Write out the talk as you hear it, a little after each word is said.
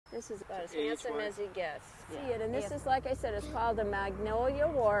This is about as handsome as he gets. See it, and this is, like I said, it's called a magnolia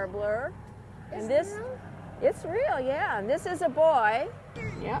warbler. And this, it's real, yeah. And this is a boy.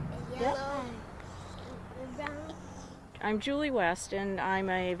 Yep. I'm Julie West, and I'm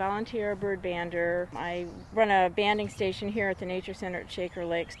a volunteer bird bander. I run a banding station here at the Nature Center at Shaker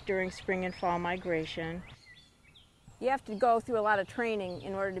Lakes during spring and fall migration. You have to go through a lot of training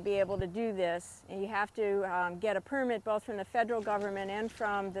in order to be able to do this, and you have to get a permit both from the federal government and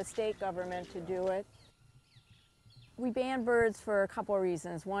from the state government to do it. We band birds for a couple of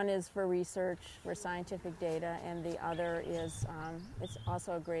reasons. One is for research, for scientific data, and the other is it's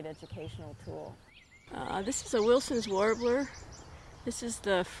also a great educational tool. This is a Wilson's warbler. This is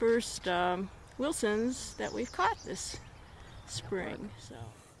the first Wilsons that we've caught this spring.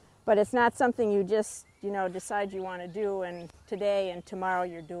 But it's not something you just, decide you want to do and today and tomorrow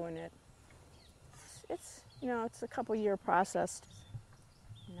you're doing it. It's a couple-year process.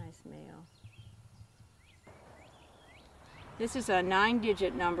 Nice male. This is a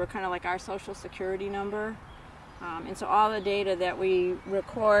 9-digit number, kind of like our Social Security number. And so all the data that we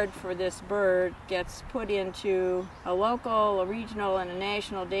record for this bird gets put into a local, a regional, and a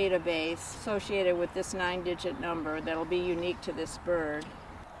national database associated with this 9-digit number that'll be unique to this bird.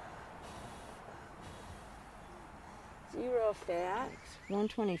 0 fat,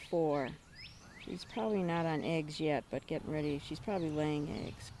 124. She's probably not on eggs yet, but getting ready. She's probably laying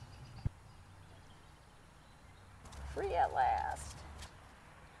eggs. Free at last.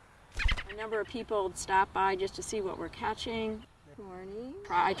 A number of people would stop by just to see what we're catching. Good morning.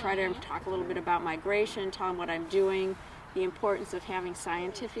 I try to talk a little bit about migration, tell them what I'm doing, the importance of having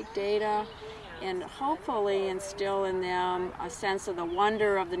scientific data, and hopefully instill in them a sense of the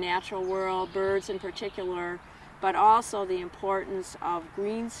wonder of the natural world, birds in particular, but also the importance of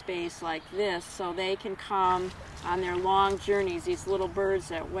green space like this so they can come on their long journeys. These little birds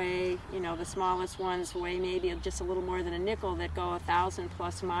that weigh, the smallest ones weigh maybe just a little more than a nickel, that go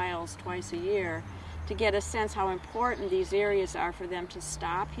 1,000+ miles twice a year, to get a sense how important these areas are for them to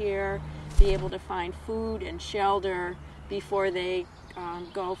stop here, be able to find food and shelter before they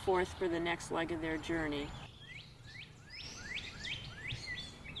go forth for the next leg of their journey.